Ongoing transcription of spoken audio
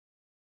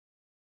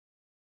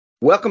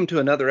Welcome to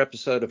another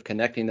episode of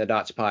Connecting the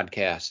Dots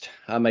podcast.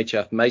 I'm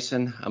H.F.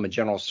 Mason. I'm a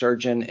general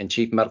surgeon and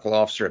chief medical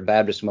officer at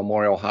Baptist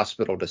Memorial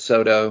Hospital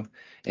DeSoto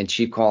and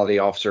chief quality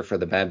officer for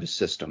the Baptist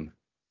system.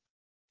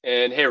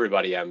 And hey,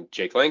 everybody, I'm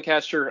Jake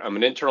Lancaster. I'm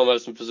an internal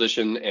medicine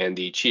physician and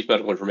the chief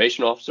medical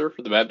information officer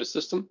for the Baptist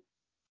system.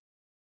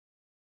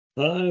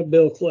 Hi,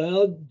 Bill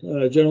Cloud,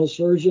 general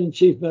surgeon,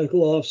 chief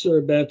medical officer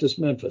at Baptist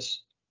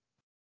Memphis.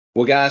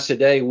 Well, guys,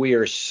 today we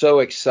are so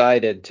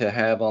excited to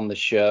have on the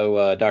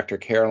show Dr.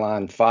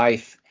 Caroline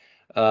Fife.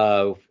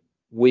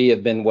 We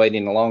have been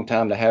waiting a long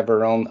time to have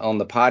her on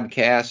the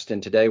podcast,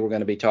 and today we're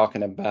going to be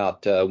talking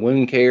about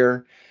wound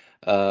care,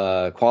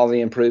 quality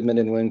improvement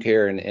in wound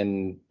care,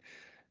 and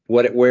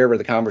wherever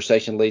the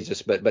conversation leads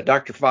us. But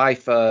Dr.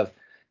 Fife, why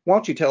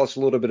don't you tell us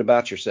a little bit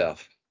about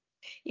yourself?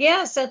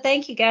 Yeah, so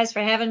thank you guys for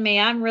having me.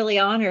 I'm really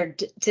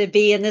honored to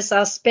be in this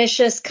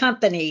auspicious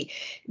company.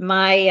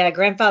 My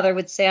grandfather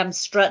would say I'm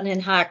strutting in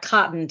high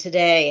cotton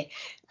today.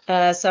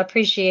 So I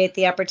appreciate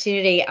the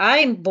opportunity.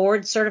 I'm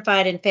board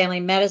certified in family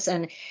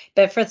medicine,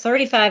 but for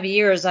 35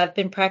 years, I've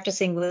been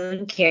practicing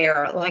wound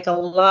care. Like a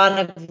lot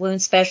of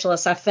wound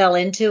specialists, I fell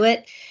into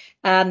it.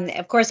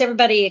 Of course,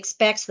 everybody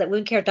expects that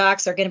wound care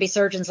docs are going to be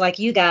surgeons like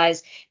you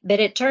guys, but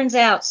it turns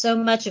out so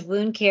much of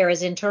wound care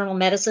is internal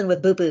medicine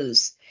with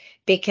boo-boos,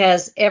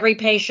 because every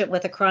patient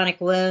with a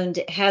chronic wound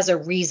has a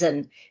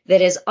reason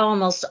that is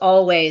almost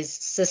always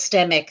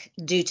systemic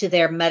due to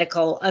their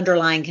medical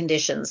underlying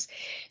conditions.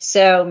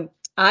 So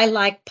I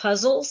like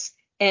puzzles,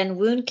 and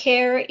wound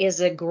care is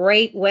a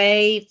great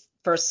way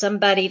for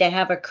somebody to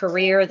have a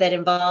career that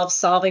involves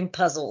solving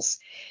puzzles.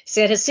 So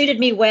it has suited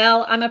me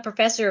well. I'm a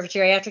professor of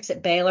geriatrics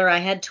at Baylor. I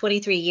had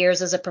 23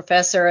 years as a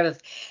professor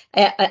of,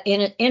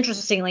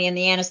 interestingly, in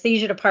the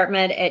anesthesia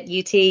department at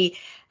UT.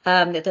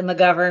 At the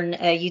McGovern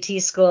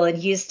UT school in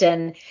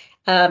Houston.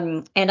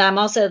 And I'm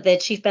also the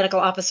chief medical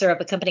officer of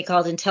a company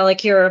called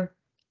IntelliCure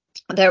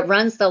that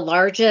runs the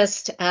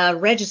largest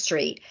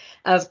registry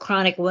of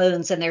chronic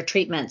wounds and their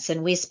treatments.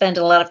 And we spend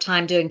a lot of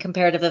time doing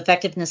comparative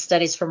effectiveness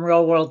studies from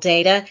real world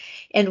data.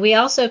 And we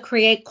also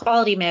create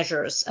quality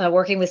measures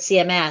working with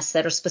CMS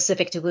that are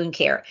specific to wound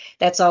care.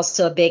 That's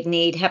also a big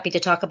need. Happy to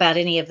talk about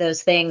any of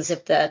those things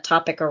if the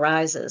topic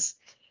arises.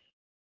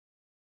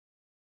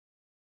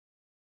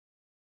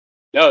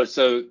 No,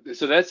 so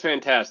that's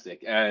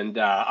fantastic, and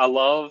I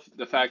love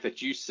the fact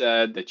that you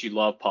said that you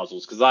love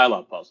puzzles, because I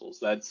love puzzles.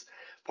 That's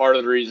part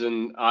of the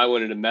reason I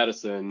went into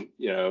medicine.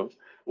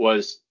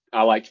 Was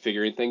I liked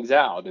figuring things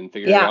out and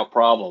figuring out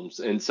problems,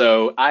 and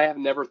so I have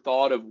never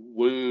thought of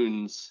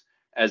wounds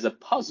as a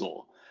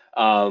puzzle.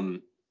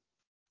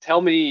 Tell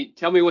me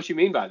what you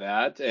mean by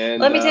that, and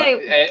let me tell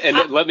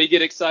you, let me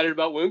get excited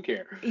about wound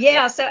care.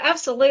 Yeah, so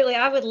absolutely,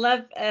 I would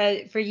love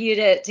for you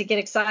to get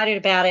excited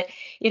about it.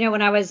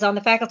 When I was on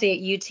the faculty at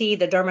UT,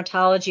 the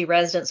dermatology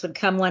residents would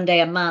come one day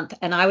a month,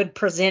 and I would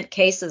present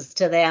cases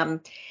to them,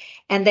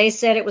 and they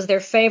said it was their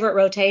favorite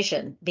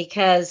rotation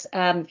because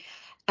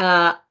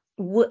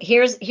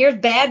here's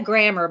bad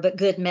grammar but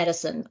good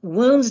medicine.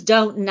 Wounds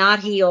don't not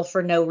heal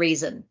for no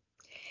reason,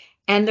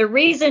 and the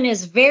reason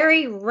is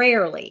very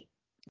rarely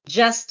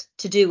just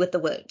to do with the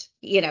wound.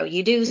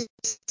 You do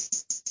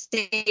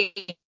see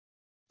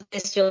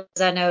fistulas.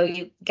 I know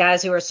you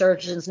guys who are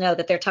surgeons know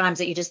that there are times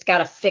that you just got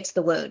to fix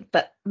the wound.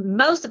 But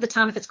most of the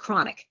time, if it's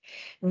chronic,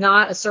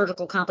 not a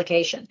surgical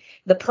complication,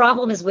 the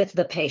problem is with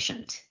the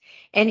patient.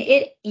 And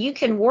you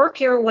can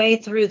work your way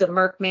through the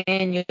Merck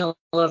Manual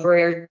of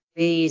Rare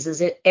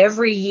Diseases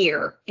every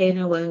year in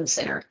a wound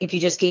center if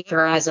you just keep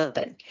your eyes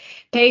open.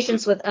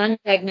 Patients with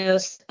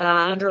undiagnosed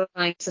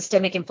underlying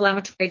systemic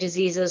inflammatory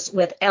diseases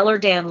with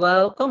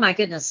Ehlers-Danlos, oh my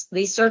goodness,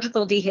 these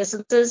surgical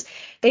dehiscences,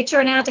 they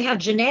turn out to have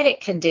genetic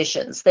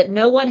conditions that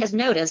no one has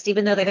noticed,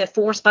 even though they've had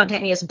 4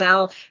 spontaneous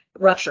bowel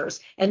ruptures.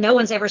 And no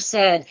one's ever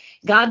said,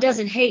 God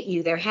doesn't hate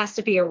you. There has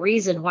to be a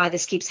reason why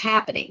this keeps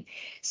happening.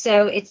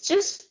 So it's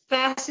just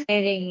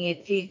fascinating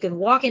if you can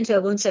walk into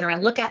a wound center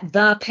and look at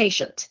the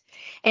patient.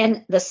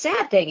 And the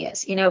sad thing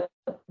is,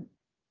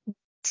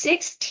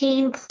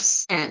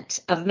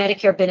 16% of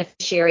Medicare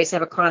beneficiaries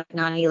have a chronic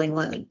non-healing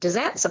wound. Does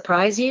that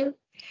surprise you?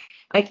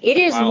 It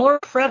is more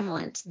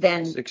prevalent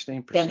than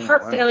 16%,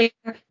 heart failure,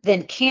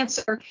 than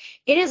cancer.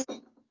 It is a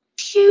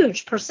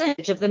huge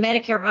percentage of the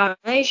Medicare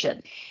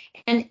population.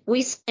 And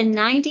we spend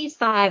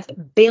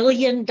 $95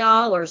 billion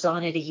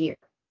on it a year.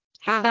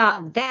 How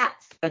about that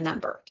for a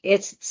number?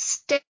 It's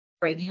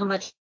staggering how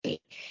much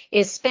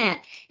is spent.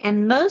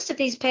 And most of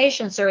these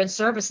patients are in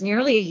service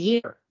nearly a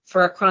year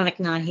for a chronic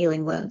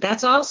non-healing wound.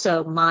 That's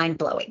also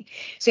mind-blowing.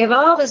 So you have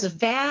all this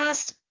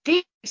vast,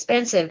 big,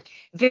 expensive,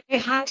 very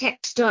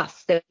high-tech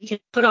stuff that you can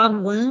put on the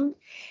wound,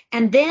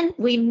 and then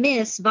we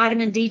miss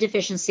vitamin D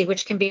deficiency,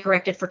 which can be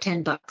corrected for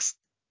 $10.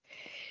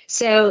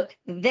 So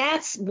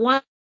that's one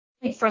of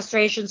the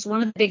frustrations,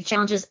 one of the big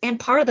challenges, and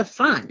part of the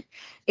fun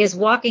is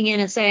walking in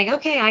and saying,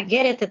 okay, I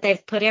get it that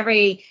they've put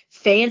every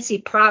fancy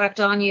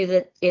product on you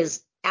that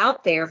is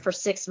out there for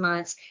 6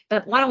 months,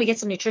 but why don't we get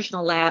some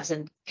nutritional labs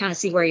and kind of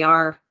see where you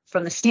are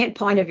from the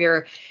standpoint of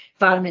your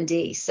vitamin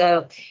D.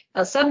 So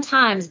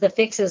sometimes the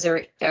fixes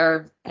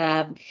are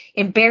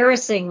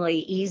embarrassingly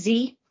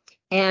easy.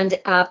 And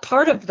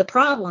part of the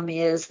problem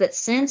is that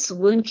since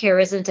wound care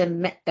isn't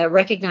a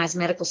recognized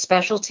medical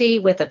specialty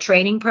with a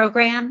training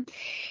program,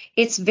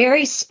 it's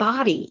very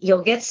spotty.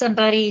 You'll get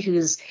somebody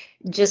who's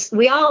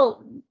we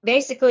all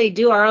basically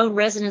do our own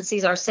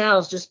residencies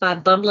ourselves just by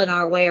bumbling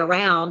our way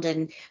around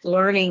and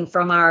learning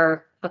from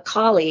our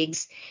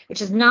colleagues,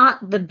 which is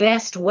not the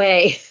best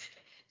way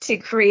to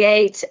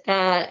create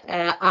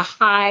a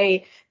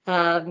high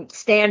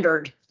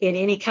standard in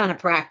any kind of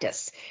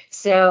practice.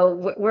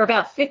 So we're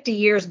about 50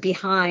 years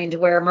behind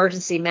where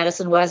emergency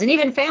medicine was, and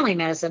even family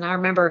medicine. I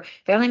remember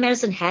family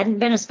medicine hadn't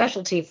been a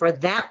specialty for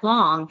that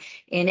long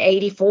in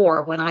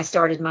 '84 when I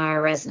started my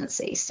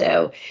residency.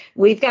 So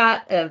we've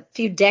got a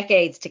few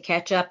decades to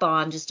catch up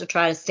on just to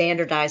try to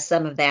standardize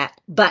some of that.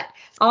 But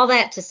all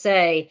that to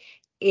say,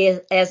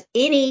 is as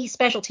any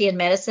specialty in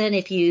medicine,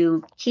 if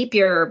you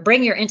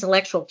bring your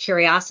intellectual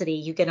curiosity,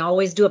 you can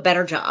always do a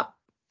better job.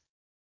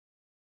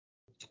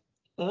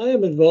 I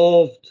am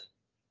involved,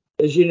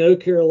 as you know,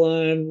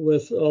 Caroline,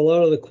 with a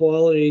lot of the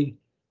quality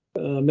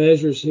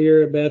measures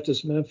here at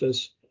Baptist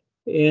Memphis.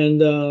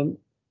 And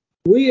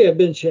we have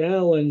been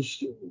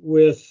challenged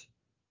with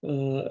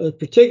a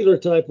particular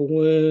type of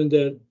wound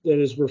that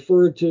is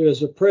referred to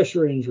as a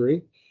pressure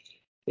injury.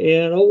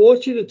 And I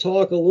want you to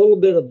talk a little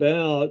bit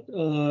about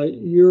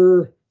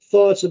your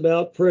thoughts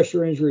about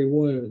pressure injury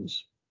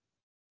wounds.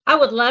 I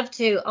would love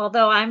to,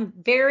 although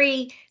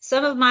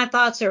some of my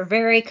thoughts are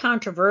very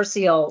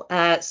controversial.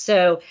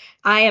 So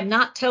I am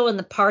not towing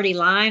the party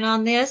line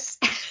on this,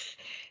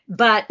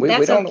 but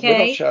that's okay.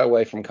 We don't shy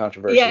away from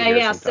controversy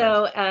here sometimes.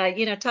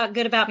 So, talk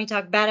good about me,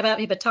 talk bad about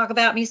me, but talk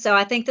about me. So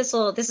I think this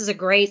is a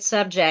great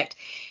subject.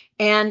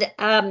 And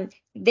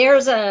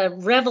there's a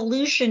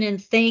revolution in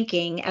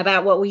thinking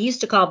about what we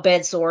used to call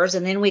bed sores,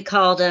 and then we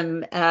called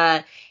them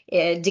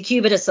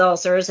decubitus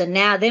ulcers, and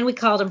then we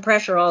called them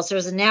pressure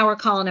ulcers, and now we're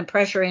calling them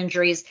pressure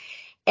injuries.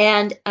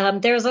 And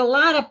there's a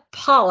lot of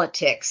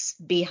politics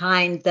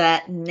behind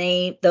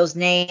those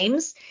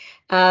names.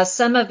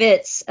 Some of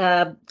it's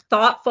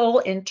thoughtful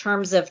in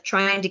terms of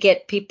trying to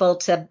get people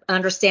to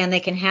understand they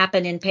can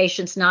happen in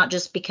patients not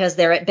just because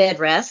they're at bed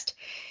rest,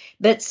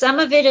 but some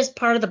of it is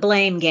part of the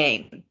blame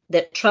game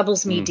that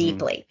troubles me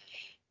deeply.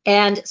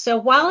 And so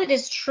while it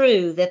is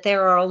true that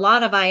there are a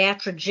lot of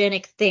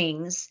iatrogenic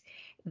things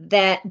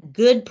that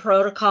good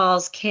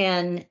protocols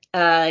can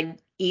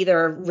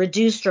either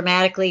reduce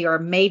dramatically or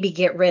maybe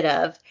get rid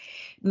of,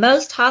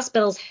 most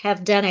hospitals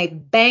have done a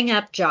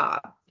bang-up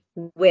job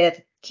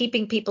with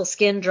keeping people's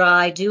skin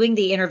dry, doing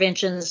the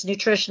interventions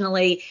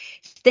nutritionally,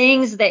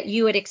 things that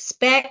you would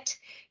expect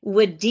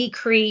would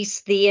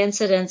decrease the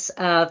incidence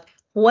of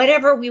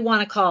whatever we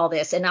want to call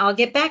this. And I'll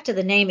get back to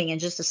the naming in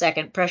just a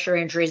second, pressure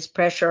injuries,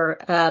 pressure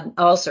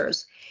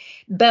ulcers.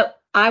 But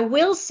I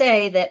will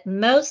say that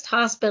most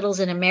hospitals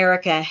in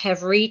America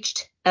have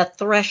reached a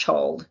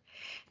threshold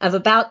of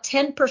about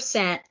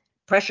 10%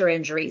 pressure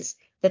injuries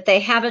that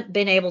they haven't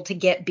been able to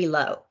get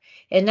below.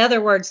 In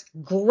other words,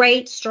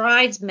 great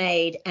strides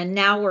made, and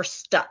now we're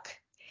stuck.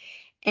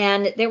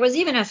 And there was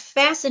even a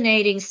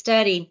fascinating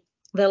study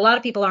that a lot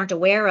of people aren't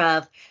aware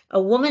of. A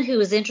woman who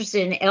was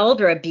interested in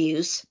elder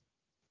abuse,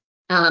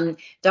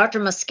 Dr.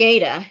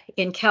 Mosqueda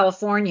in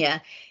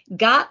California,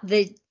 got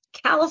the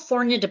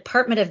California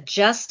Department of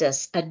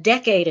Justice a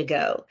decade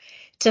ago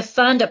to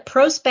fund a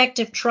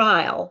prospective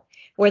trial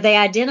where they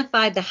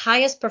identified the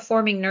highest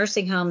performing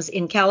nursing homes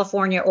in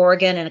California,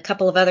 Oregon, and a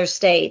couple of other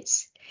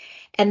states.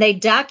 And they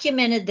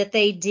documented that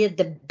they did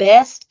the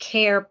best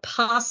care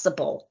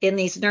possible in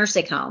these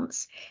nursing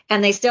homes.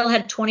 And they still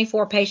had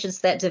 24 patients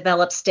that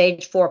developed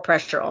stage 4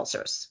 pressure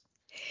ulcers,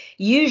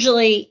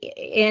 usually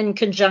in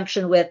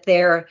conjunction with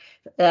their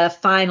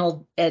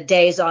final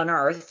days on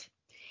earth.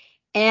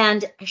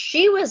 And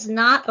she was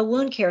not a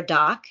wound care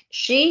doc.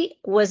 She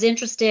was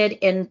interested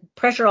in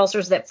pressure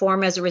ulcers that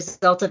form as a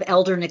result of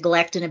elder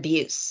neglect and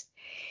abuse.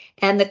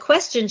 And the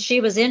question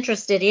she was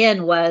interested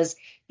in was,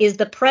 is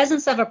the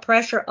presence of a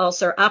pressure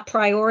ulcer a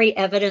priori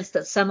evidence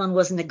that someone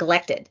was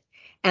neglected?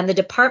 And the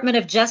Department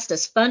of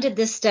Justice funded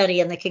this study,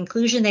 and the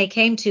conclusion they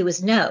came to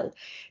is no.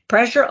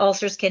 Pressure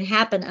ulcers can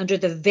happen under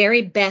the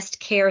very best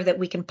care that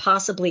we can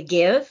possibly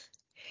give,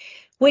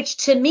 which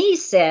to me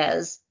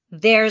says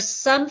there's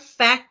some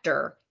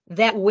factor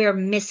that we're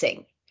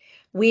missing.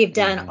 We've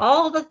done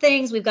all the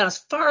things, we've gone as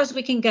far as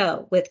we can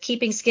go with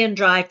keeping skin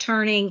dry,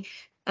 turning,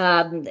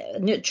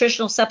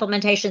 nutritional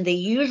supplementation, the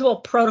usual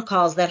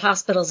protocols that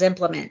hospitals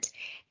implement,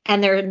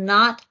 and they're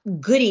not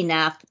good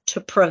enough to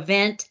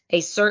prevent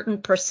a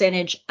certain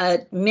percentage,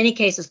 in many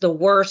cases, the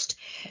worst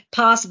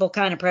possible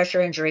kind of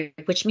pressure injury,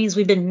 which means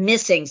we've been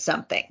missing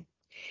something.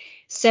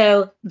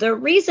 So the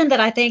reason that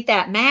I think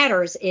that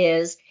matters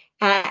is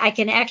I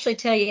can actually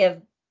tell you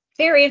a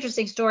very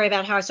interesting story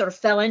about how I sort of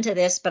fell into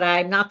this, but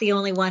I'm not the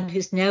only one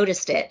who's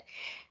noticed it.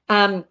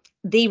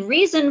 The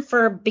reason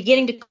for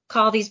beginning to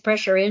call these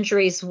pressure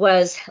injuries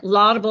was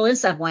laudable in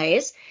some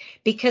ways,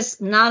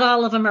 because not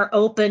all of them are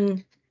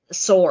open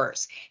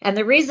sores. And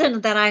the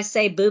reason that I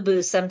say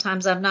boo-boo,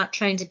 sometimes I'm not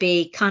trying to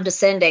be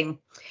condescending.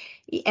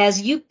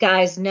 As you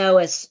guys know,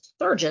 as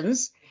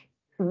surgeons,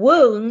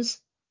 wounds,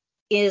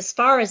 as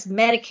far as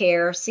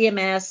Medicare,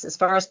 CMS, as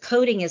far as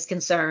coding is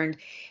concerned,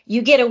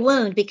 you get a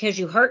wound because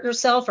you hurt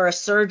yourself or a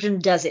surgeon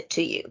does it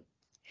to you.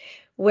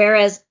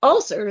 Whereas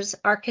ulcers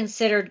are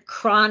considered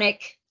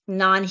chronic,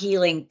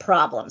 non-healing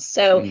problems.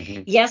 So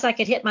yes, I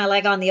could hit my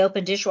leg on the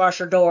open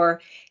dishwasher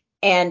door,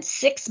 and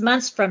 6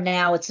 months from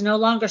now, it's no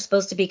longer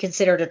supposed to be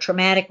considered a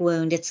traumatic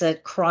wound. It's a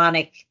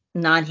chronic,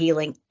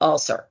 non-healing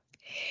ulcer.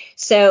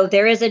 So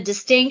there is a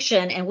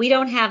distinction, and we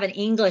don't have an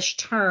English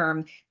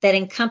term that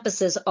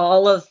encompasses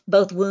all of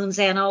both wounds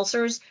and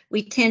ulcers.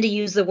 We tend to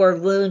use the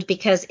word wound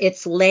because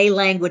it's lay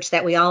language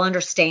that we all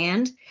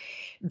understand.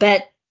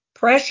 But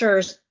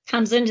pressures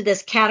comes into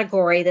this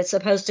category that's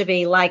supposed to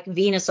be like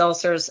venous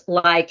ulcers,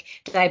 like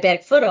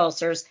diabetic foot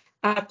ulcers,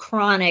 a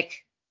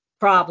chronic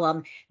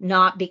problem,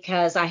 not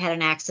because I had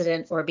an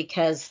accident or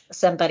because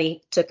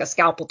somebody took a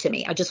scalpel to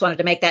me. I just wanted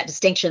to make that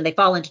distinction. They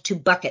fall into two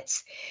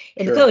buckets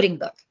in the coding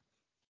book.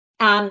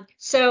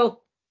 So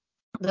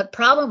the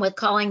problem with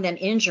calling them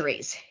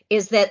injuries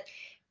is that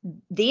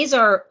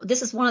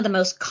this is one of the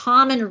most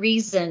common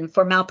reason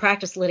for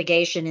malpractice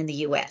litigation in the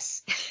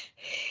U.S.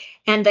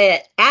 And the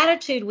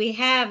attitude we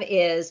have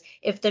is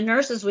if the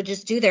nurses would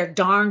just do their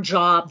darn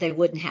job, they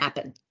wouldn't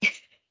happen.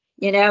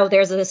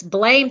 There's this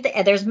blame,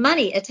 there's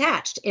money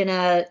attached in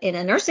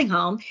a nursing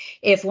home.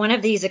 If one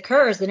of these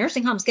occurs, the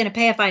nursing home is going to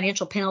pay a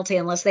financial penalty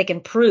unless they can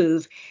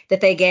prove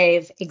that they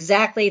gave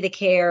exactly the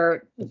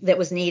care that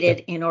was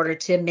needed in order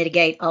to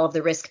mitigate all of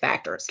the risk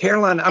factors.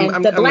 Caroline,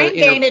 the blame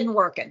game isn't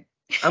working.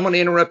 I'm going to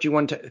interrupt you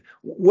one time.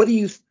 What do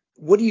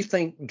you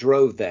think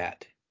drove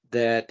that?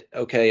 That,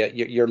 okay,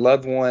 your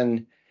loved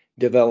one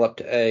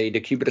developed a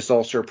decubitus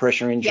ulcer,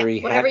 pressure injury,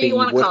 whatever you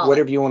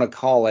want to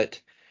call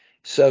it.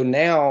 So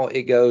now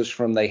it goes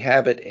from they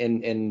have it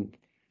and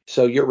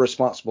so you're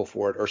responsible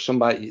for it, or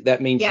somebody,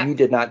 that means you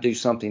did not do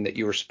something that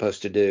you were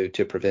supposed to do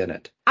to prevent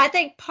it. I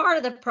think part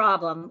of the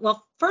problem,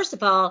 well, first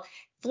of all,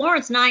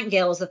 Florence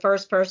Nightingale was the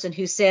first person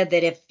who said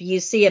that if you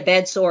see a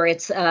bed sore,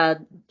 it's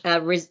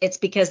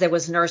because there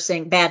was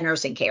bad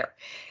nursing care.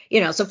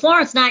 So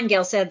Florence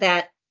Nightingale said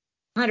that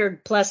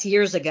 100 plus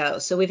years ago.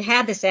 So we've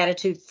had this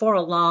attitude for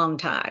a long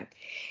time.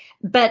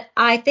 But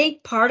I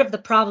think part of the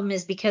problem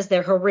is because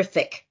they're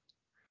horrific.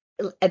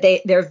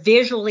 They're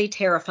visually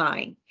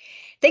terrifying.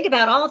 Think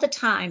about all the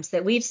times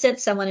that we've sent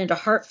someone into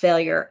heart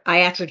failure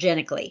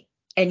iatrogenically.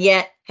 And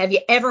yet, have you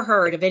ever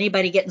heard of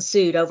anybody getting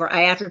sued over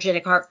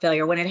iatrogenic heart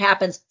failure when it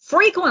happens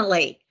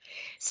frequently?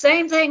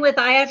 Same thing with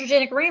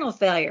iatrogenic renal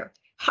failure.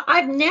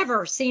 I've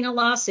never seen a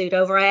lawsuit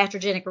over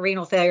iatrogenic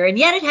renal failure, and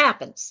yet it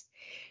happens.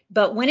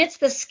 But when it's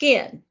the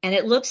skin and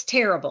it looks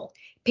terrible,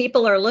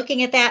 people are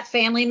looking at that,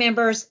 family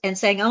members, and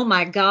saying, oh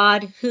my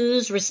God,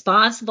 who's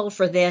responsible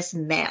for this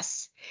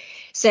mess?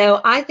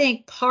 So I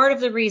think part of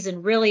the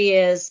reason really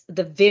is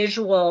the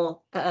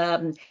visual.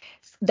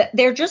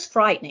 They're just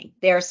frightening.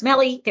 They're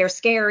smelly, they're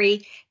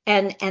scary,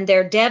 and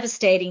they're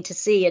devastating to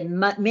see. And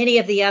many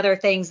of the other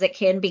things that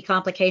can be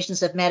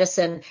complications of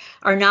medicine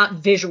are not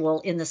visual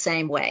in the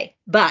same way.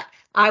 But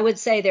I would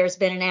say there's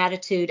been an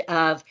attitude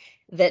of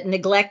that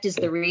neglect is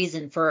the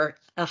reason for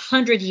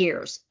 100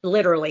 years,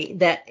 literally,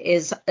 that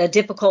is a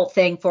difficult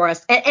thing for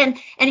us. And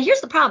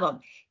here's the problem.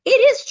 It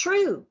is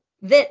true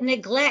that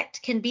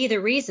neglect can be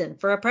the reason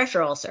for a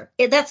pressure ulcer.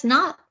 That's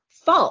not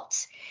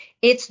false.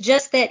 It's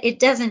just that it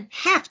doesn't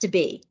have to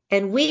be.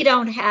 And we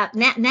don't have,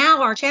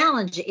 now our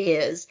challenge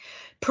is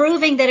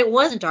proving that it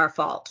wasn't our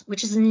fault,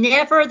 which is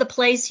never the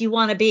place you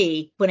want to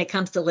be when it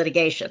comes to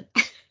litigation.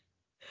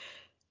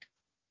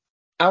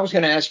 I was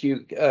going to ask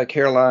you,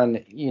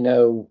 Caroline,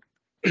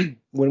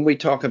 when we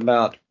talk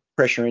about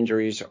pressure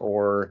injuries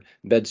or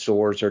bed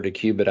sores or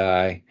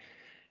decubiti,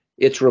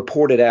 it's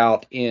reported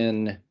out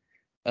in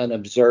an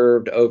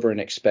observed over an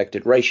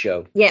expected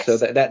ratio. Yes. So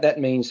that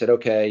means that,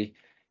 okay,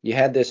 you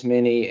had this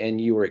many and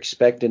you were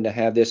expecting to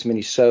have this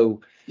many.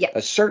 So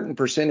a certain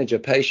percentage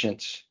of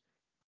patients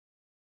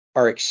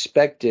are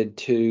expected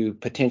to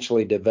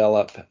potentially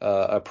develop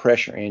a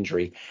pressure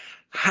injury.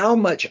 How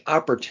much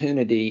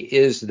opportunity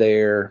is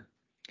there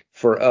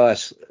for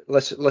us?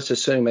 Let's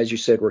assume, as you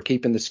said, we're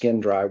keeping the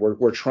skin dry.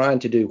 We're trying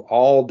to do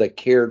all the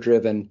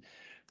care-driven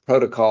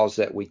protocols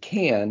that we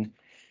can.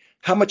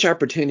 How much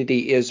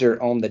opportunity is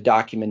there on the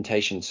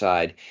documentation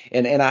side?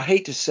 And I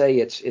hate to say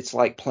it's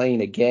like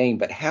playing a game,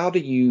 but how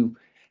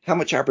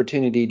much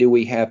opportunity do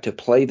we have to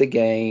play the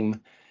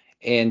game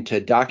and to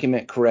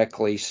document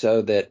correctly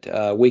so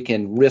that we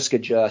can risk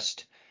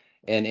adjust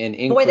and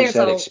increase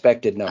that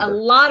expected number? A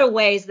lot of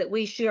ways that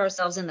we shoot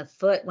ourselves in the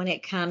foot when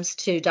it comes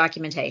to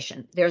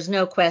documentation. There's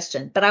no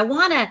question. But I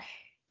want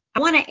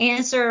to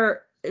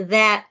answer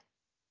that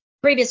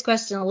previous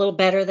question a little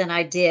better than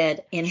I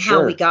did in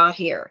how we got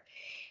here.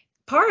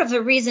 Part of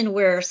the reason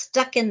we're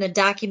stuck in the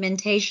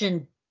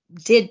documentation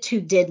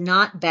did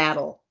not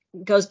battle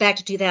goes back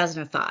to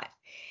 2005.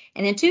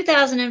 And in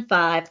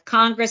 2005,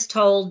 Congress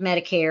told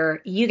Medicare,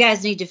 you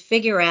guys need to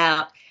figure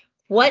out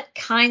what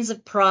kinds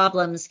of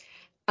problems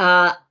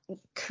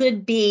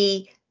could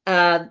be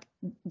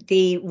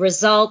the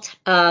result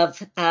of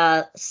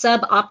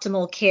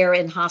suboptimal care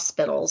in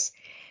hospitals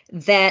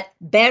that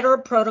better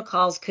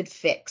protocols could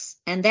fix.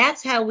 And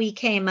that's how we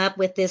came up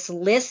with this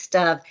list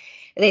of,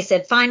 they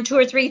said, find 2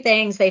 or 3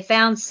 things. They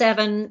found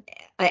 7,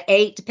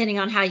 8, depending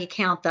on how you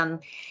count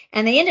them.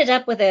 And they ended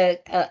up with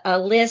a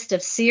list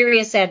of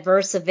serious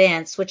adverse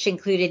events, which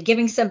included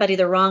giving somebody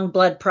the wrong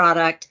blood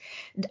product,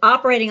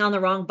 operating on the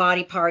wrong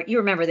body part. You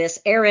remember this,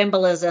 air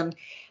embolism.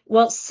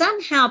 Well,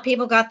 somehow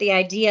people got the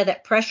idea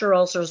that pressure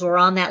ulcers were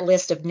on that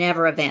list of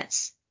never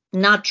events.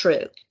 Not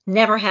true.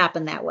 Never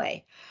happened that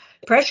way.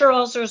 Pressure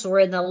ulcers were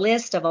in the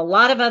list of a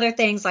lot of other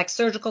things like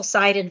surgical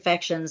site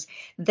infections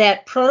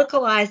that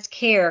protocolized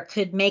care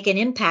could make an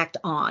impact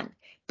on,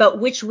 but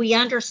which we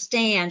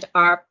understand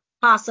are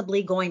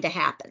possibly going to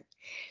happen.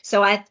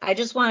 So I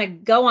just want to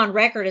go on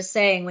record as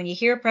saying when you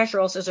hear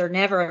pressure ulcers are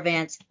never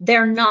events,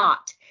 they're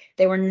not.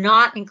 They were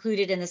not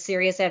included in the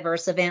serious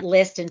adverse event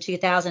list in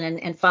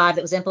 2005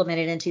 that was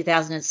implemented in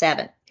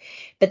 2007.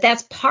 But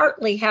that's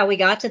partly how we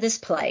got to this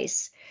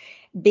place,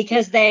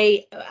 because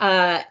they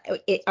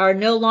are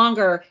no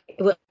longer,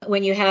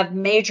 when you have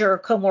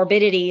major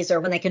comorbidities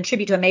or when they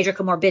contribute to a major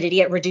comorbidity,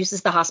 it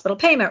reduces the hospital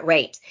payment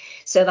rate.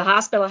 So the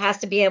hospital has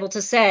to be able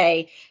to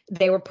say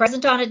they were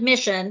present on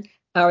admission,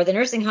 or the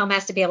nursing home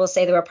has to be able to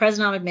say they were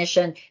present on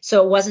admission,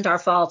 so it wasn't our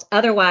fault.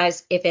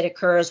 Otherwise, if it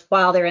occurs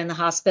while they're in the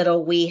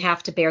hospital, we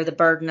have to bear the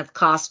burden of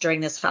costs during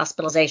this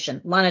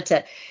hospitalization. Wanted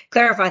to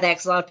clarify that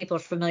because a lot of people are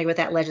familiar with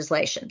that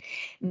legislation.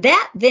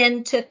 That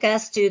then took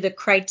us to the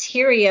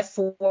criteria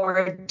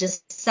for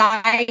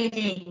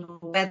deciding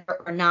whether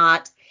or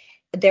not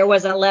there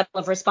was a level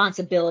of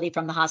responsibility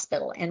from the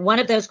hospital. And one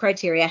of those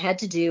criteria had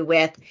to do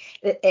with,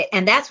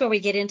 and that's where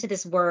we get into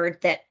this word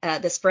that,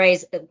 this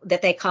phrase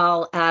that they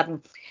call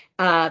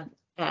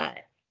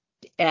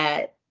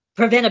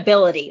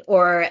preventability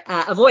or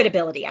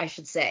avoidability, I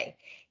should say.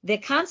 The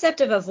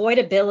concept of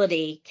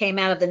avoidability came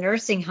out of the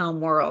nursing home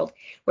world,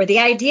 where the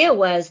idea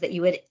was that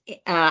you would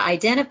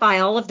identify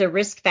all of the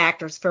risk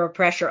factors for a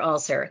pressure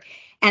ulcer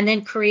and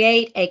then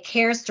create a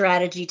care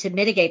strategy to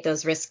mitigate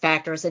those risk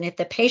factors. And if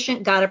the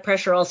patient got a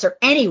pressure ulcer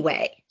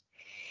anyway,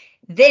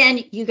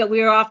 then we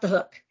were off the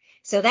hook.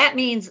 So that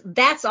means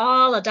that's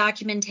all a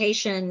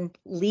documentation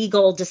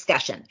legal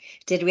discussion.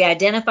 Did we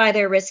identify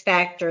their risk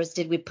factors?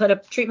 Did we put a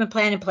treatment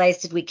plan in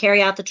place? Did we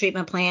carry out the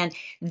treatment plan?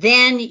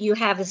 Then you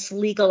have this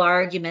legal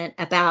argument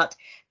about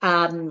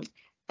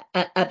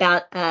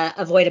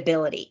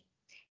avoidability.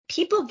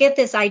 People get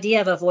this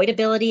idea of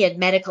avoidability and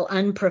medical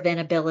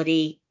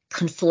unpreventability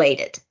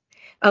conflated.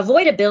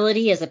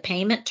 Avoidability is a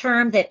payment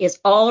term that is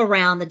all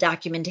around the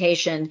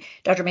documentation,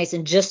 Dr.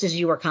 Mason, just as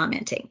you were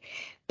commenting.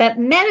 But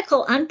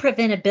medical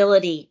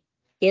unpreventability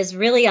is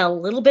really a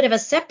little bit of a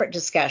separate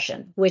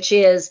discussion, which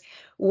is,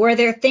 were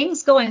there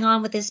things going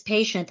on with this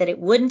patient that it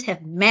wouldn't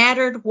have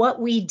mattered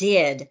what we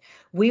did,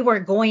 we were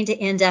going to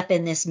end up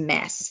in this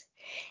mess?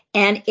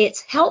 And it's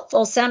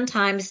helpful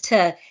sometimes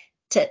to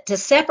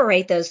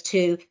separate those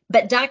two,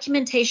 but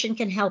documentation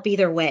can help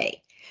either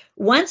way.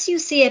 Once you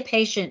see a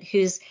patient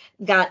who's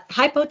got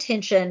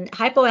hypotension,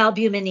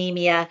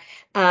 hypoalbuminemia,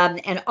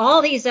 and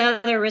all these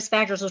other risk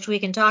factors, which we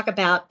can talk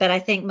about, but I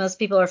think most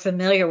people are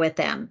familiar with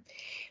them,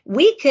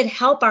 we could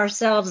help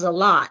ourselves a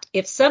lot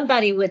if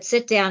somebody would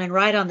sit down and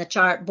write on the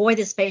chart, boy,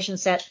 this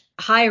patient's at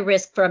high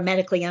risk for a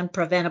medically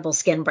unpreventable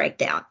skin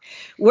breakdown.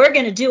 We're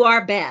going to do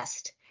our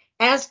best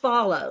as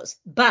follows,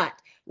 but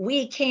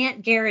we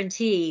can't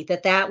guarantee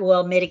that that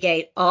will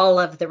mitigate all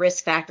of the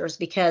risk factors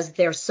because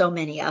there's so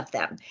many of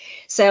them.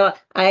 So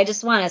I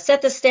just want to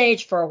set the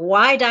stage for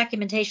why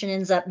documentation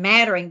ends up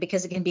mattering,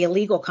 because it can be a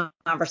legal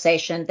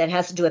conversation that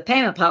has to do with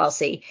payment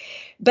policy.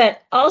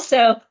 But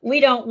also, we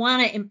don't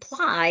want to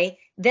imply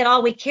that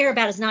all we care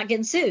about is not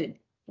getting sued.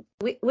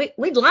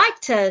 We'd like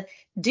to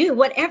do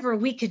whatever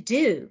we could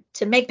do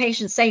to make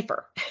patients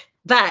safer.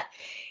 But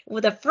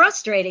well, the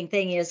frustrating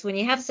thing is when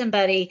you have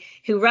somebody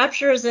who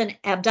ruptures an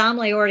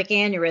abdominal aortic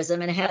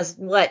aneurysm and has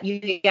what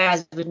you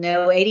guys would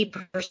know,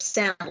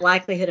 80%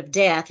 likelihood of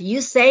death,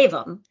 you save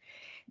them.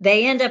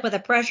 They end up with a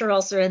pressure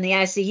ulcer in the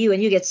ICU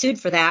and you get sued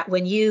for that.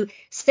 When you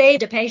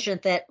saved a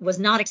patient that was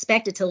not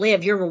expected to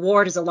live, your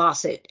reward is a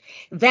lawsuit.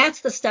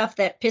 That's the stuff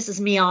that pisses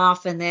me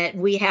off and that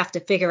we have to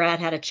figure out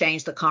how to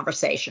change the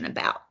conversation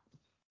about.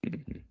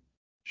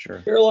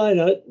 Sure. Caroline,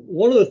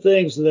 one of the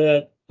things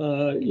that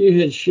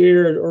you had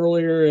shared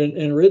earlier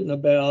and written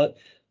about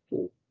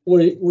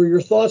were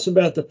your thoughts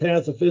about the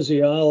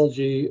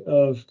pathophysiology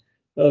of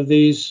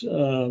these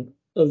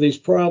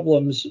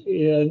problems,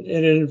 and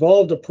it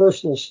involved a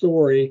personal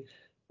story.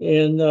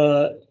 And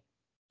I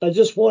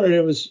just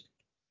wondered,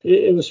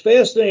 it was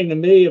fascinating to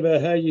me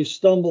about how you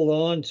stumbled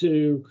on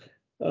to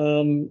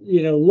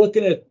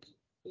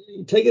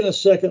taking a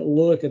second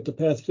look at the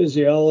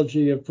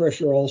pathophysiology of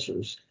pressure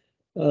ulcers.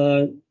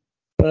 I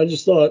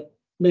just thought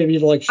maybe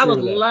you'd like to share that. I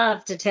would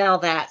love to tell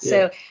that. Yeah.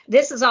 So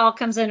this all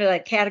comes under the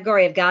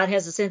category of God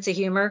has a sense of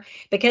humor,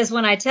 because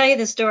when I tell you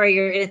the story,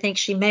 you're going to think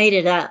she made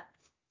it up.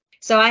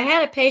 So I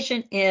had a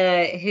patient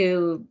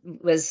who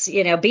was,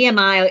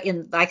 BMI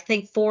in, I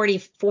think, 40,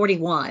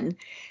 41,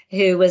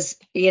 who was,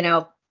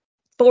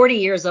 40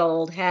 years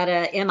old, had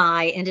a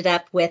MI, ended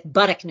up with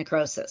buttock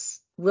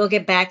necrosis. We'll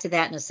get back to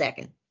that in a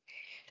second.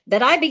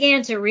 But I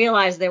began to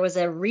realize there was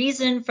a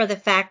reason for the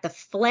fact the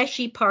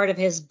fleshy part of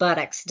his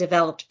buttocks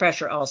developed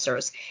pressure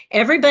ulcers.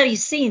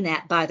 Everybody's seen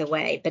that, by the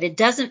way, but it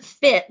doesn't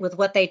fit with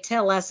what they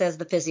tell us as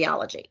the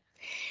physiology.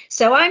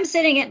 So I'm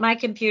sitting at my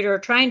computer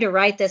trying to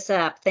write this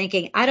up,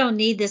 thinking, I don't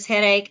need this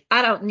headache.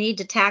 I don't need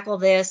to tackle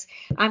this.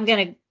 I'm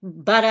going to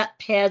butt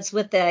up heads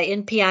with the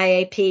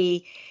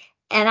NPIAP.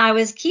 And I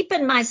was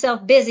keeping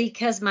myself busy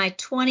because my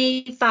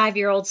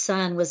 25-year-old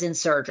son was in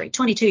surgery,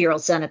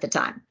 22-year-old son at the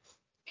time.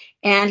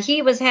 And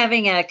he was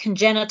having a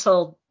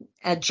congenital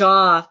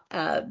jaw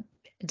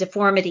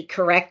deformity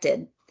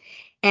corrected.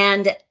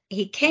 And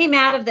he came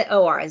out of the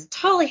OR as a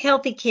totally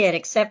healthy kid,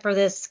 except for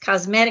this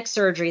cosmetic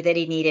surgery that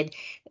he needed.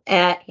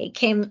 He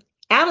came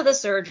out of the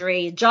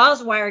surgery,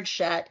 jaws wired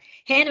shut,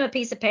 hand him a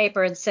piece of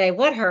paper and say,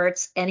 what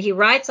hurts? And he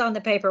writes on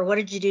the paper, what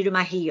did you do to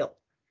my heel?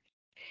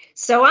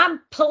 So I'm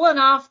pulling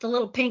off the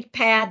little pink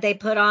pad they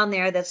put on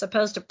there that's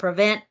supposed to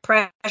prevent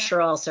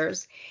pressure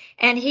ulcers.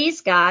 And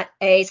he's got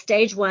a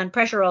stage 1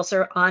 pressure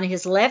ulcer on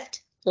his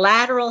left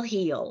lateral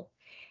heel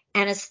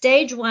and a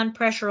stage 1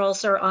 pressure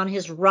ulcer on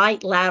his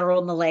right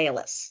lateral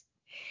malleolus.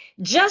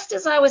 Just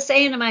as I was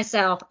saying to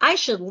myself, I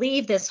should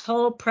leave this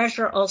whole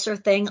pressure ulcer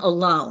thing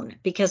alone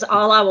because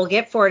all I will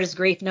get for it is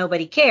grief.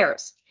 Nobody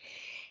cares.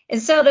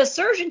 And so the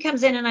surgeon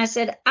comes in and I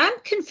said, I'm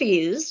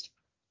confused.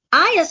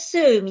 I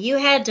assume you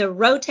had to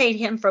rotate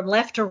him from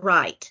left to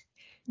right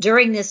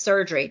during this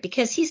surgery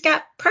because he's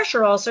got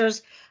pressure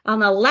ulcers on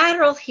the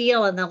lateral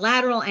heel and the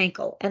lateral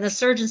ankle. And the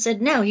surgeon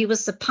said, no, he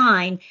was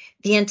supine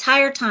the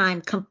entire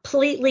time,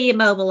 completely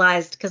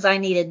immobilized because I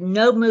needed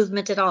no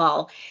movement at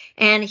all.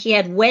 And he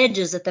had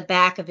wedges at the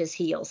back of his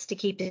heels to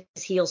keep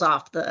his heels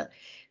off the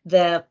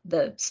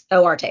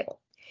OR table.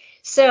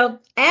 So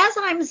as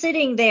I'm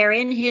sitting there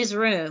in his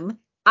room,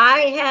 I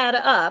had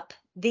up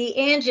the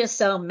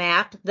angiosome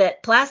map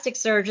that plastic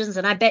surgeons,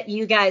 and I bet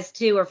you guys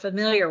too, are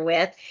familiar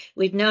with.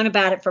 We've known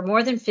about it for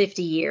more than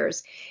 50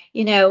 years.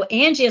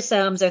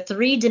 Angiosomes are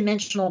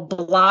 3-dimensional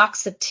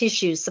blocks of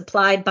tissue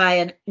supplied by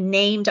a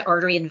named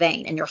artery and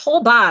vein. And your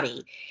whole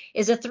body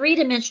is a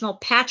 3-dimensional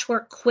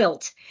patchwork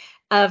quilt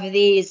of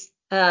these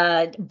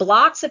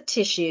blocks of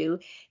tissue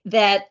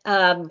that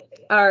are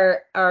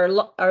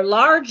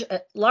large,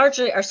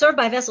 largely are served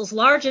by vessels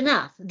large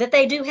enough that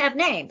they do have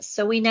names.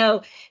 So we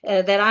know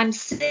that I'm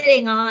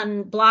sitting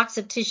on blocks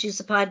of tissue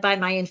supplied by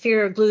my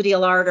inferior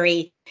gluteal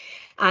artery.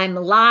 I'm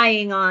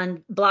lying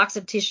on blocks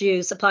of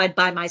tissue supplied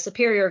by my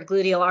superior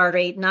gluteal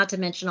artery, not to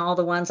mention all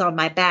the ones on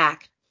my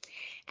back.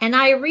 And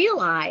I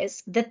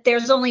realize that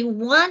there's only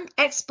one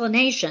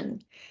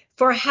explanation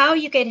for how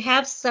you could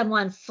have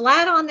someone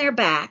flat on their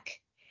back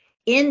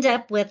end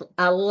up with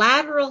a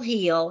lateral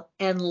heel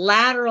and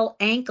lateral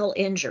ankle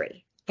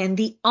injury. And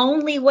the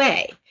only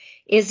way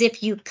is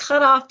if you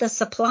cut off the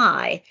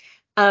supply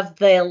of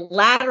the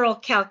lateral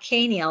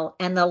calcaneal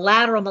and the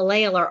lateral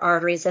malleolar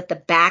arteries at the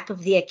back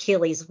of the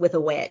Achilles with a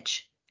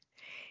wedge.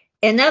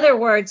 In other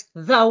words,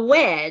 the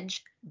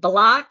wedge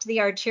blocked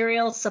the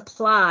arterial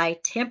supply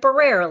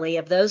temporarily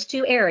of those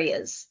two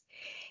areas.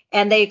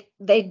 And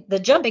the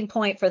jumping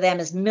point for them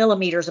is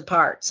millimeters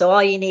apart. So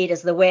all you need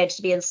is the wedge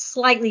to be in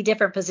slightly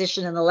different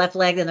position in the left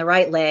leg than the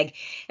right leg.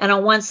 And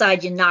on one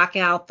side, you knock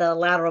out the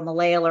lateral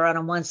malleolar, and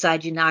on one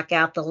side, you knock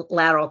out the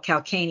lateral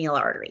calcaneal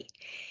artery.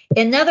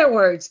 In other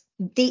words,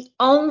 the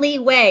only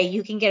way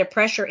you can get a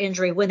pressure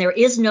injury when there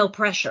is no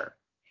pressure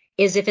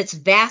is if it's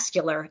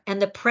vascular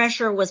and the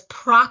pressure was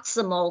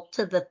proximal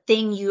to the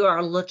thing you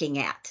are looking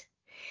at.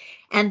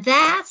 And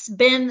that's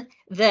been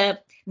the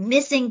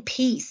missing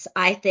piece,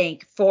 I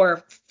think,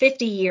 for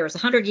 50 years,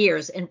 100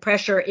 years in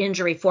pressure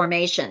injury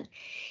formation,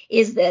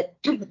 is that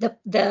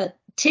the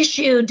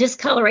tissue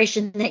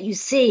discoloration that you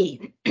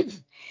see,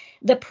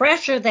 the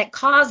pressure that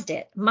caused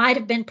it might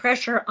have been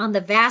pressure on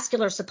the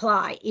vascular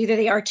supply, either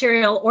the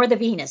arterial or the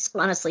venous.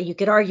 Honestly, you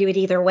could argue it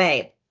either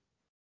way.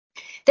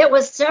 That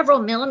was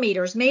several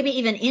millimeters, maybe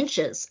even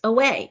inches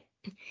away.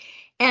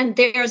 And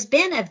there's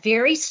been a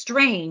very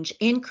strange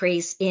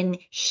increase in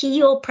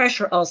heel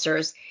pressure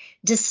ulcers,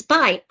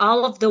 despite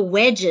all of the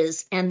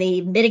wedges and the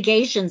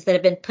mitigations that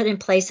have been put in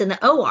place in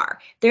the OR.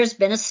 There's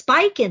been a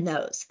spike in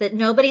those that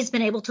nobody's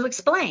been able to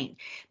explain.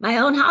 My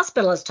own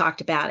hospital has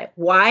talked about it.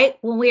 Why,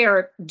 when we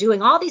are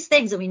doing all these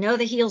things and we know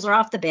the heels are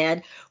off the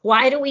bed,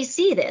 why do we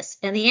see this?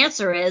 And the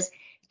answer is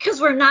because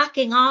we're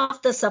knocking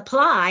off the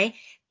supply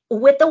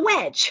with the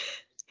wedge.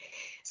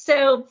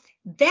 So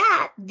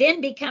that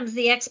then becomes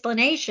the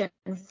explanation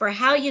for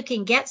how you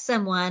can get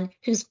someone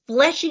whose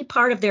fleshy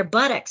part of their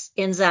buttocks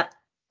ends up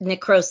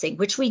necrosing,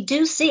 which we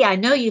do see. I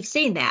know you've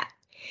seen that.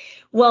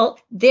 Well,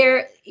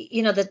 the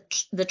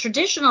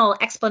traditional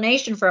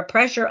explanation for a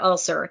pressure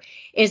ulcer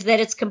is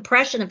that it's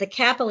compression of the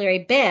capillary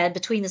bed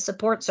between the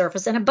support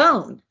surface and a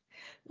bone.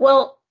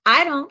 Well,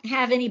 I don't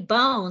have any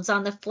bones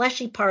on the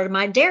fleshy part of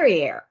my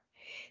derriere.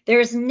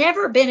 There's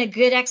never been a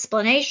good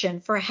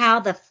explanation for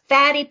how the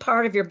fatty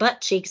part of your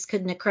butt cheeks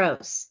could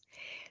necrose.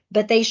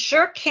 But they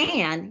sure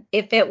can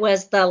if it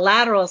was the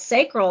lateral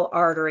sacral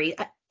artery,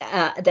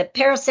 the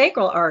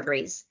parasacral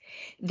arteries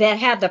that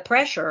have the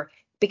pressure,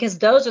 because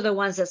those are the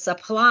ones that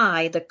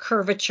supply the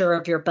curvature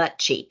of your butt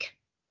cheek.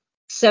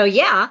 So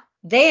yeah,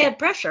 they had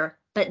pressure,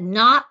 but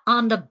not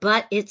on the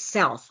butt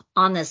itself,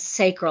 on the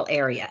sacral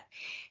area.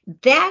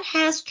 That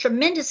has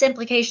tremendous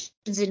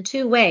implications in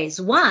two ways.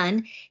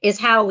 One is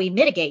how we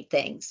mitigate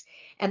things,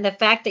 and the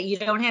fact that you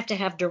don't have to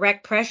have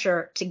direct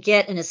pressure to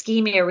get an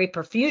ischemia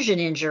reperfusion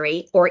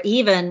injury or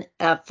even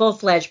a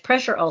full-fledged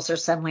pressure ulcer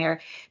somewhere.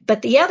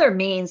 But the other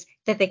means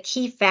that the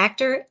key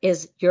factor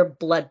is your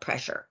blood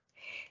pressure.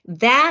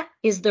 That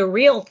is the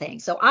real thing.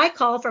 So I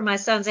call for my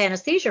son's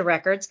anesthesia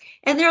records,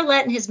 and they're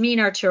letting his mean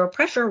arterial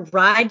pressure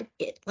ride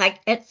like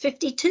at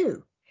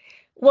 52.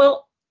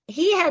 Well,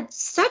 he had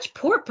such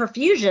poor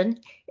perfusion.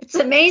 It's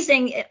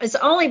amazing. It's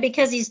only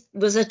because he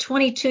was a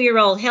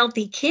 22-year-old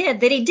healthy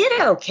kid that he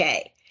did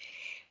okay.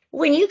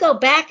 When you go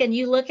back and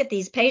you look at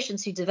these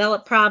patients who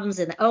develop problems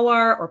in the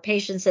OR or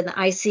patients in the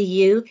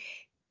ICU,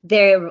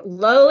 their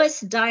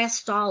lowest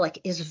diastolic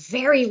is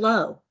very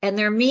low and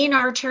their mean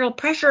arterial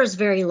pressure is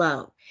very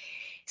low.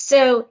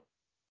 So,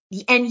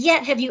 and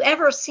yet, have you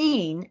ever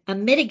seen a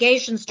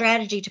mitigation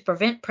strategy to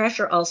prevent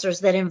pressure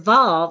ulcers that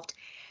involved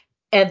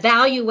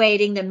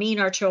evaluating the mean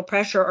arterial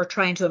pressure or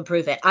trying to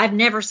improve it? I've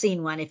never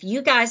seen one. If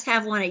you guys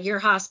have one at your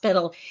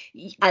hospital,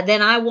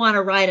 then I want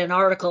to write an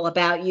article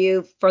about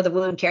you for the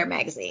Wound Care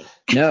magazine.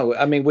 No,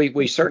 I mean,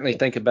 we certainly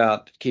think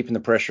about keeping the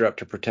pressure up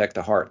to protect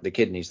the heart, the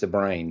kidneys, the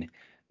brain.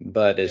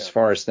 But as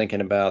far as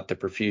thinking about the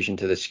perfusion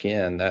to the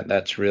skin,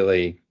 that's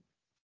really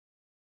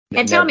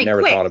And tell me,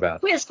 never quick, thought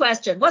about. quiz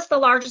question. What's the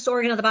largest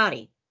organ of the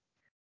body?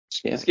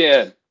 Skin.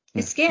 Skin.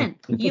 The skin.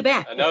 You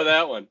bet. I know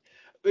that one.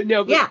 But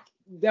no, but Yeah.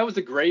 that was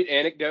a great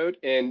anecdote,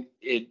 and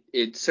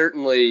it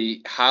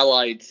certainly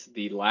highlights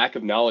the lack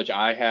of knowledge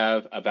I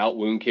have about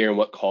wound care and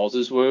what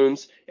causes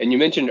wounds. And you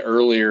mentioned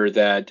earlier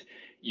that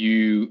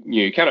you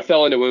kind of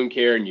fell into wound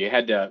care and you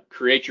had to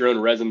create your own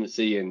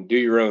residency and do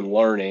your own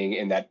learning,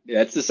 and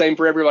that's the same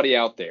for everybody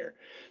out there.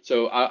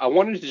 So I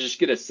wanted to just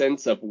get a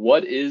sense of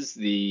what is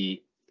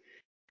the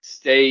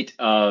state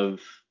of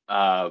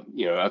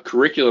a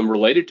curriculum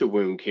related to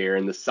wound care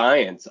and the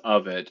science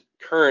of it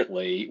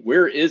currently.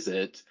 Where is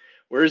it?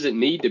 Where does it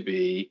need to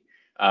be?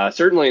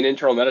 Certainly in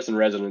internal medicine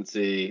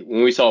residency,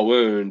 when we saw a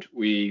wound,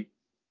 we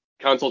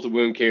consulted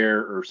wound care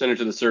or sent it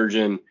to the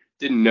surgeon,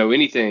 didn't know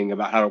anything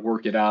about how to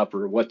work it up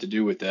or what to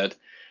do with it.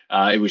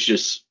 It was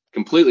just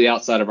completely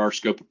outside of our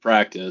scope of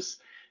practice.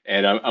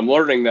 And I'm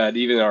learning that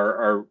even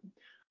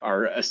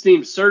our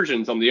esteemed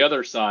surgeons on the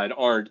other side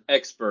aren't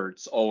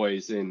experts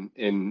always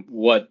in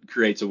what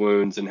creates a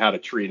wounds and how to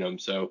treat them.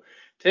 So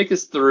take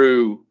us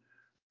through,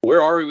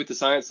 where are we with the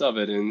science of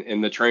it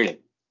and the training?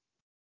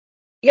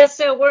 Yeah,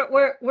 so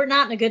we're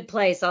not in a good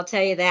place, I'll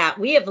tell you that.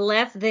 We have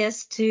left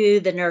this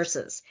to the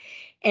nurses.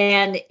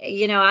 And,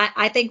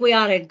 I think we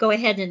ought to go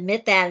ahead and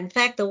admit that. In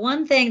fact, the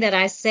one thing that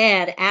I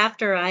said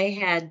after I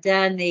had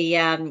done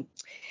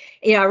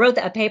I wrote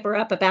a paper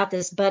up about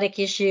this buttock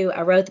issue.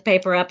 I wrote the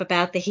paper up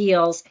about the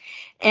heels.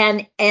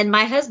 And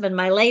my husband,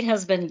 my late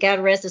husband,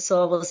 God rest his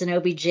soul, was an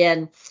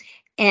OB-GYN.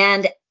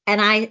 And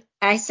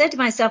I said to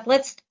myself,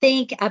 let's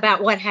think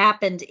about what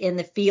happened in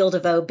the field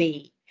of OB.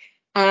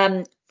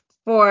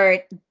 For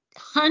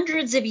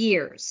hundreds of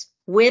years,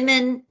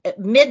 women,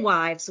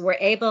 midwives, were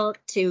able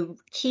to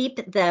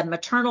keep the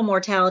maternal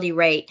mortality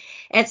rate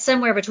at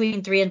somewhere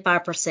between 3 and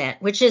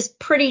 5%, which is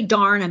pretty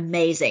darn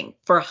amazing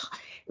for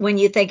when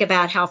you think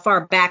about how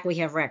far back we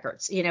have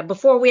records.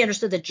 Before we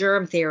understood the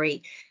germ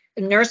theory,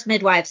 nurse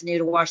midwives knew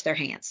to wash their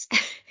hands.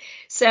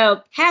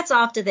 So hats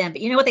off to them.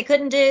 But you know what they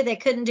couldn't do? They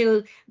couldn't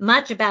do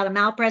much about a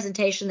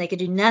malpresentation. They could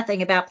do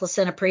nothing about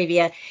placenta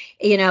previa.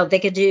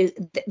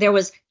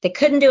 They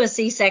couldn't do a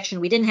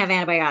C-section. We didn't have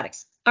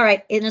antibiotics. All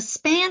right. In a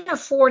span of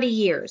 40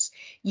 years,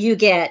 you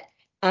get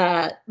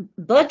blood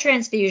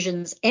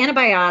transfusions,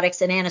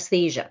 antibiotics, and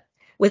anesthesia.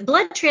 With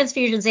blood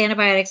transfusions,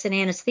 antibiotics, and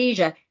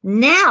anesthesia,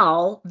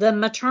 now the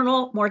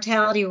maternal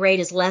mortality rate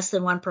is less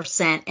than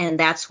 1%, and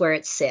that's where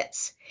it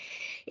sits.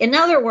 In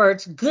other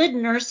words, good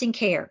nursing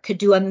care could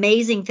do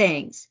amazing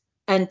things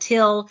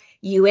until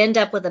you end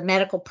up with a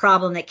medical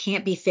problem that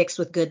can't be fixed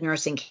with good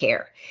nursing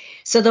care.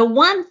 So the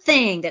one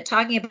thing that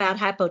talking about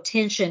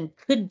hypotension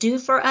could do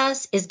for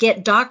us is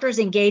get doctors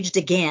engaged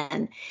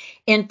again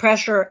in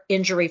pressure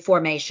injury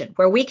formation,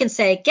 where we can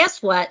say,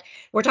 guess what?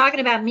 We're talking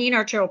about mean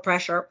arterial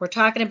pressure. We're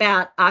talking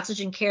about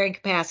oxygen carrying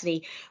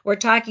capacity. We're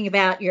talking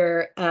about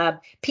your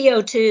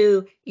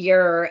PO2,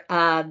 your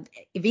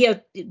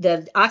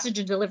the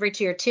oxygen delivery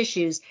to your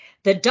tissues.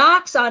 The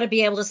docs ought to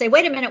be able to say,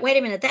 wait a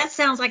minute, that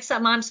sounds like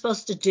something I'm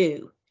supposed to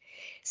do.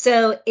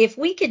 So if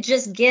we could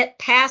just get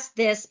past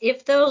this,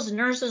 if those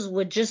nurses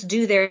would just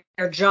do their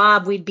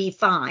job, we'd be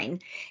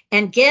fine.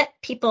 And get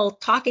people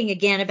talking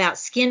again about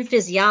skin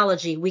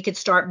physiology, we could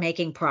start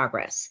making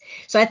progress.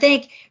 So I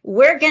think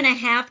we're going to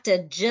have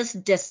to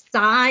just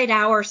decide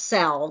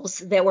ourselves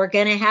that we're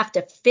going to have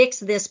to fix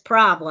this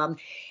problem.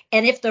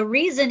 And if the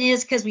reason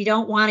is because we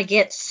don't want to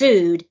get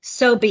sued,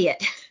 so be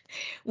it.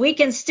 We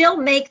can still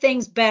make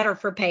things better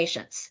for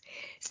patients.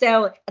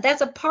 So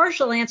that's a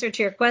partial answer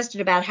to your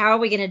question about how are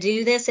we going to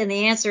do this? And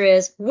the answer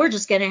is we're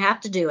just going to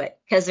have to do it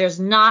because there's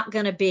not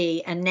going to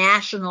be a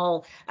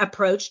national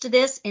approach to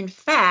this. In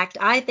fact,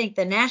 I think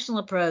the national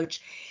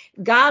approach,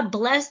 God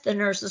bless the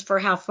nurses for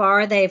how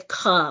far they've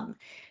come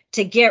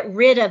to get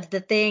rid of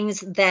the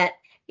things that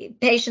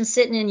patients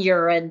sitting in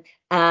urine,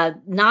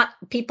 not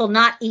people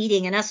not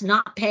eating and us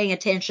not paying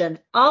attention.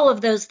 All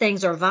of those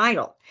things are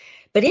vital.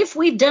 But if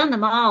we've done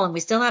them all and we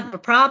still have a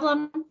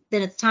problem,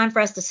 then it's time for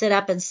us to sit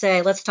up and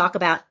say, let's talk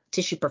about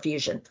tissue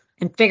perfusion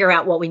and figure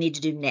out what we need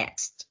to do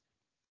next.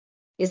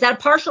 Is that a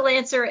partial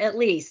answer at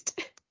least?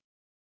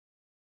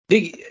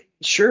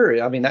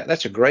 Sure. I mean,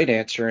 that's a great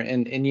answer.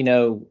 And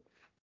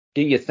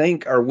do you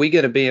think, are we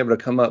going to be able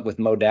to come up with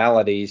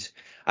modalities?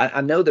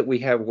 I know that we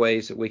have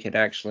ways that we can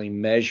actually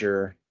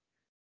measure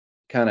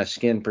kind of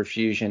skin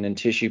perfusion and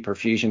tissue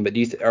perfusion,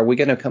 but are we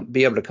going to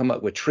be able to come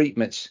up with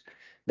treatments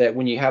that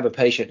when you have a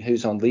patient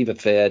who's on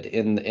Levophed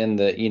in the,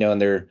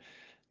 and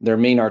their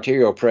mean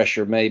arterial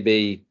pressure may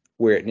be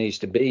where it needs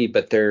to be,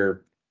 but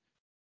their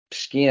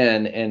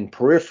skin and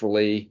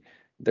peripherally,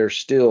 they're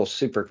still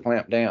super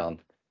clamped down.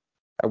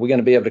 Are we going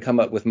to be able to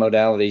come up with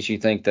modalities you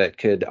think that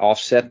could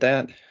offset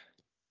that?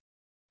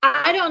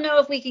 I don't know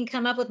if we can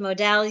come up with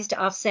modalities to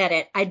offset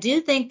it. I do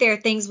think there are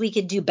things we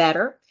could do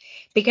better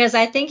because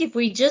I think if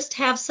we just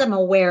have some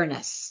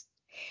awareness,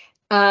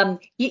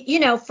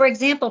 for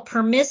example,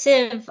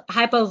 permissive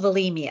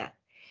hypovolemia.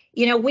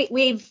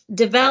 We've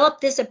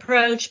developed this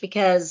approach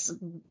because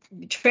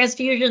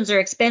transfusions are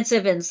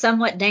expensive and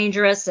somewhat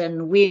dangerous,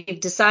 and we've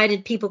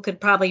decided people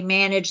could probably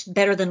manage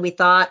better than we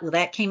thought. Well,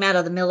 that came out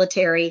of the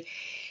military.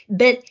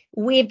 But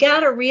we've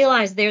got to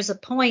realize there's a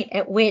point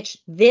at which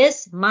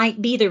this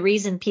might be the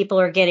reason people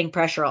are getting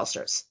pressure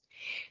ulcers.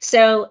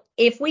 So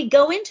if we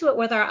go into it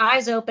with our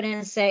eyes open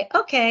and say,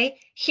 okay,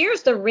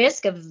 here's the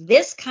risk of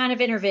this kind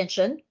of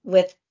intervention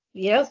with,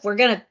 if we're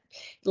going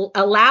to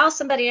allow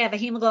somebody to have a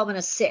hemoglobin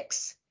of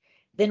 6,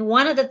 then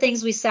one of the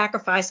things we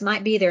sacrifice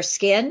might be their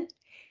skin.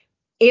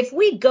 If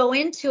we go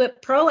into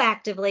it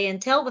proactively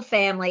and tell the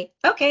family,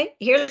 okay,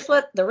 here's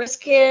what the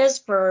risk is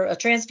for a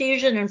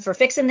transfusion and for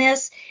fixing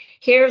this,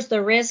 here's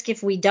the risk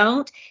if we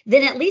don't,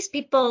 then at least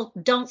people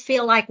don't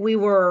feel like we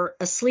were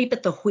asleep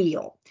at the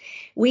wheel.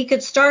 We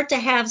could start to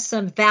have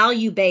some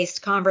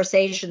value-based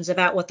conversations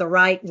about what the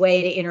right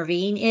way to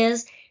intervene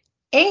is.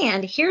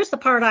 And here's the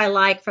part I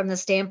like from the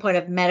standpoint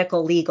of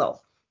medical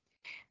legal.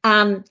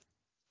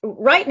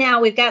 Right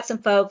now, we've got some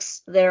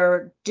folks that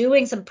are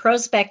doing some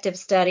prospective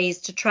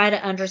studies to try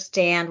to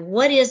understand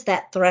what is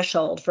that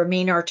threshold for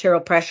mean arterial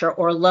pressure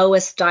or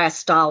lowest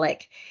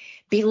diastolic,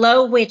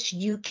 below which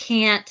you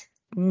can't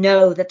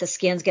know that the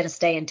skin's going to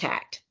stay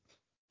intact.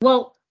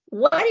 Well,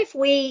 what if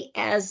we,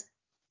 as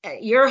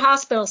your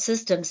hospital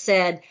system,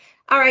 said,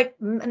 all right,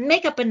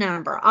 make up a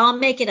number. I'll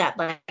make it up,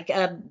 like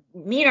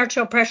mean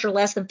arterial pressure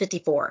less than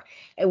 54.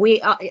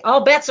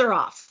 All bets are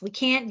off. We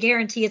can't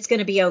guarantee it's going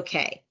to be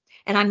okay.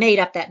 And I made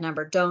up that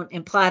number. Don't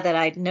imply that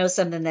I know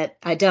something that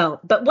I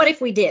don't. But what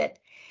if we did?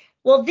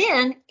 Well,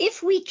 then,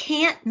 if we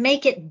can't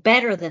make it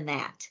better than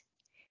that,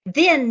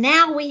 then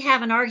now we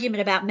have an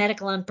argument about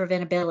medical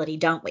unpreventability,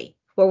 don't we?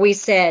 Where we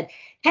said,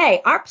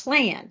 hey, our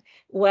plan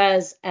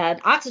was an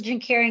oxygen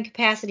carrying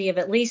capacity of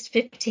at least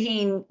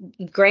 15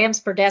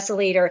 grams per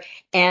deciliter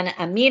and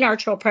a mean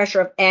arterial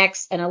pressure of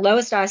X and a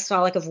lowest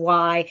diastolic of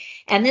Y.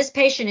 And this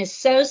patient is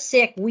so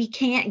sick, we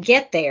can't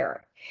get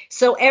there.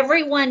 So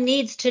everyone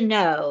needs to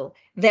know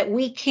that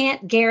we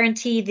can't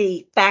guarantee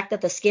the fact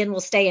that the skin will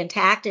stay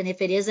intact. And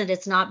if it isn't,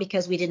 it's not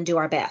because we didn't do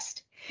our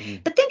best. Mm-hmm.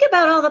 But think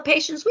about all the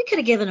patients. We could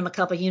have given them a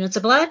couple units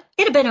of blood.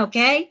 It'd have been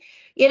okay.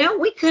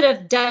 We could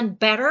have done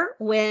better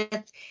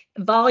with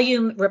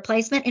volume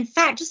replacement. In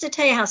fact, just to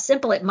tell you how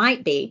simple it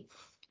might be,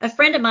 a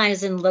friend of mine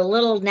is in the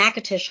little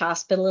Natchitoches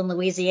Hospital in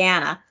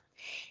Louisiana.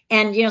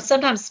 And,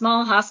 sometimes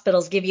small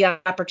hospitals give you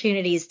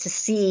opportunities to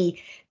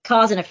see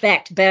cause and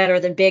effect better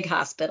than big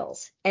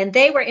hospitals. And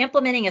they were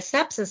implementing a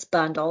sepsis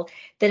bundle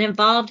that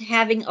involved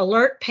having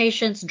alert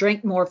patients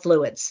drink more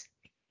fluids.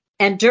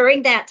 And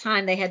during that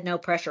time, they had no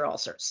pressure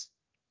ulcers.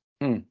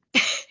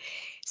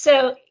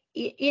 So,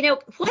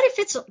 what if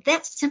it's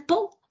that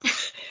simple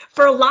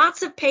for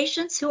lots of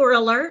patients who are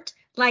alert?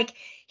 Like,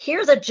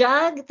 here's a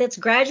jug that's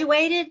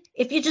graduated.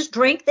 If you just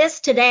drink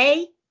this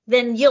today,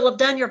 then you'll have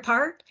done your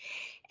part.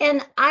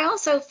 And I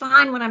also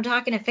find when I'm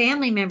talking to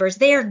family members,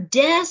 they are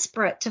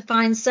desperate to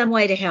find some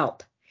way to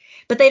help,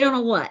 but they don't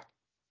know what.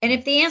 And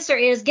if the answer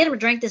is get them to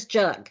drink this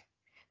jug,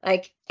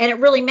 and it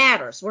really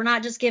matters. We're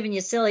not just giving you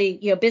silly,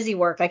 busy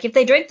work. Like if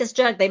they drink this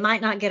jug, they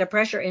might not get a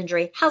pressure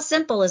injury. How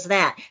simple is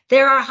that?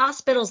 There are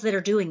hospitals that are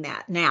doing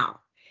that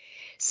now.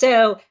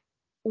 So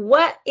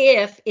what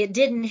if it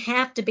didn't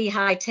have to be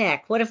high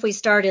tech? What if we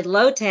started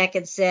low tech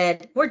and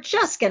said, we're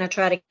just going to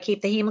try to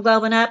keep the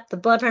hemoglobin up, the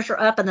blood pressure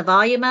up, and the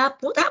volume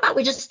up? Well, how about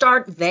we just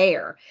start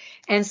there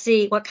and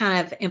see what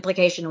kind of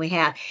implication we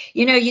have?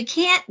 We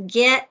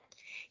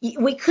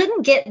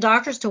couldn't get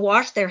doctors to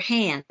wash their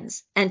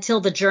hands until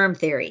the germ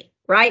theory,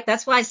 right?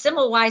 That's why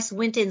Semmelweis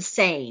went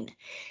insane,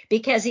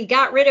 because he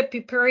got rid of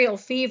puerperal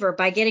fever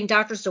by getting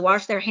doctors to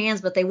wash their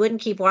hands, but they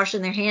wouldn't keep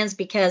washing their hands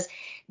because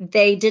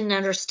they didn't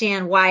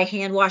understand why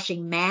hand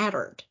washing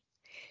mattered.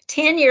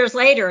 10 years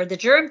later, the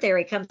germ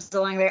theory comes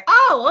along there.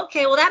 Oh,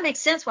 okay, well, that makes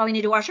sense why we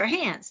need to wash our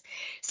hands.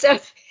 So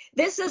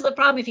this is the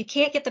problem. If you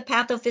can't get the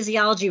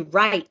pathophysiology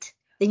right,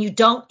 then you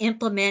don't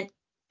implement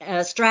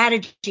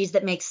strategies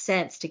that make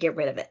sense to get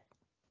rid of it.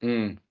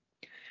 Mm.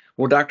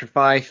 Well, Dr.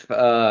 Fife,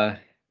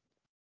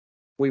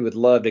 we would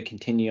love to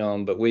continue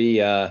on, but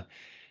we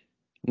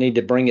need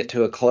to bring it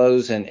to a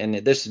close. And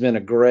this has been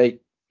a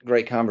great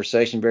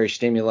conversation, very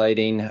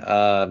stimulating.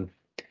 For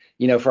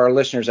our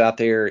listeners out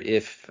there,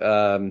 if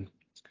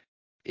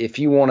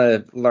you want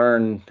to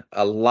learn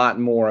a lot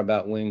more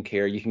about wound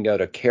care, you can go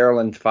to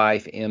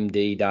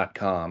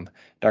CarolineFifeMD.com.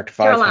 Dr.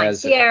 Fife Caroline,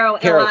 has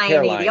Caroline, the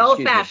Caroline,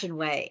 old-fashioned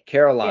way.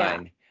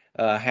 Caroline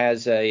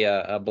has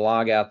a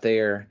blog out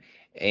there,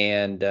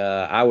 and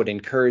I would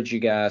encourage you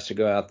guys to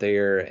go out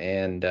there,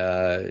 and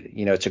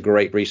it's a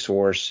great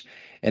resource.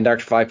 And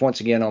Dr. Fife,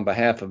 once again, on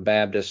behalf of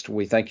Baptist,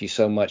 we thank you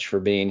so much for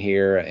being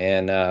here,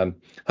 and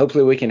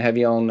hopefully we can have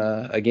you on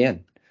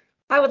again.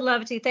 I would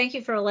love to. Thank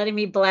you for letting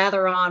me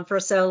blather on for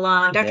so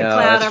long. Dr. No,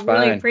 Cloud, that's I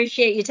really fine.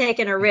 appreciate you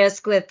taking a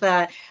risk with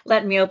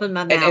letting me open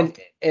my mouth.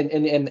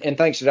 And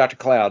thanks to Dr.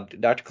 Cloud.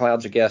 Dr.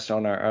 Cloud's a guest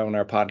on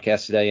our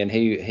podcast today, and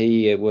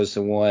he was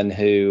the one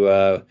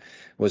who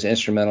was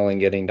instrumental in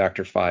getting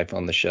Dr. Fife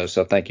on the show.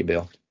 So thank you,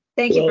 Bill.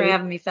 Thank you for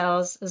having me,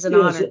 fellas. It was an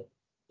honor.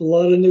 A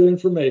lot of new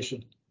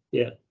information.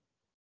 Yeah.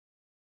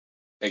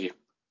 Thank you.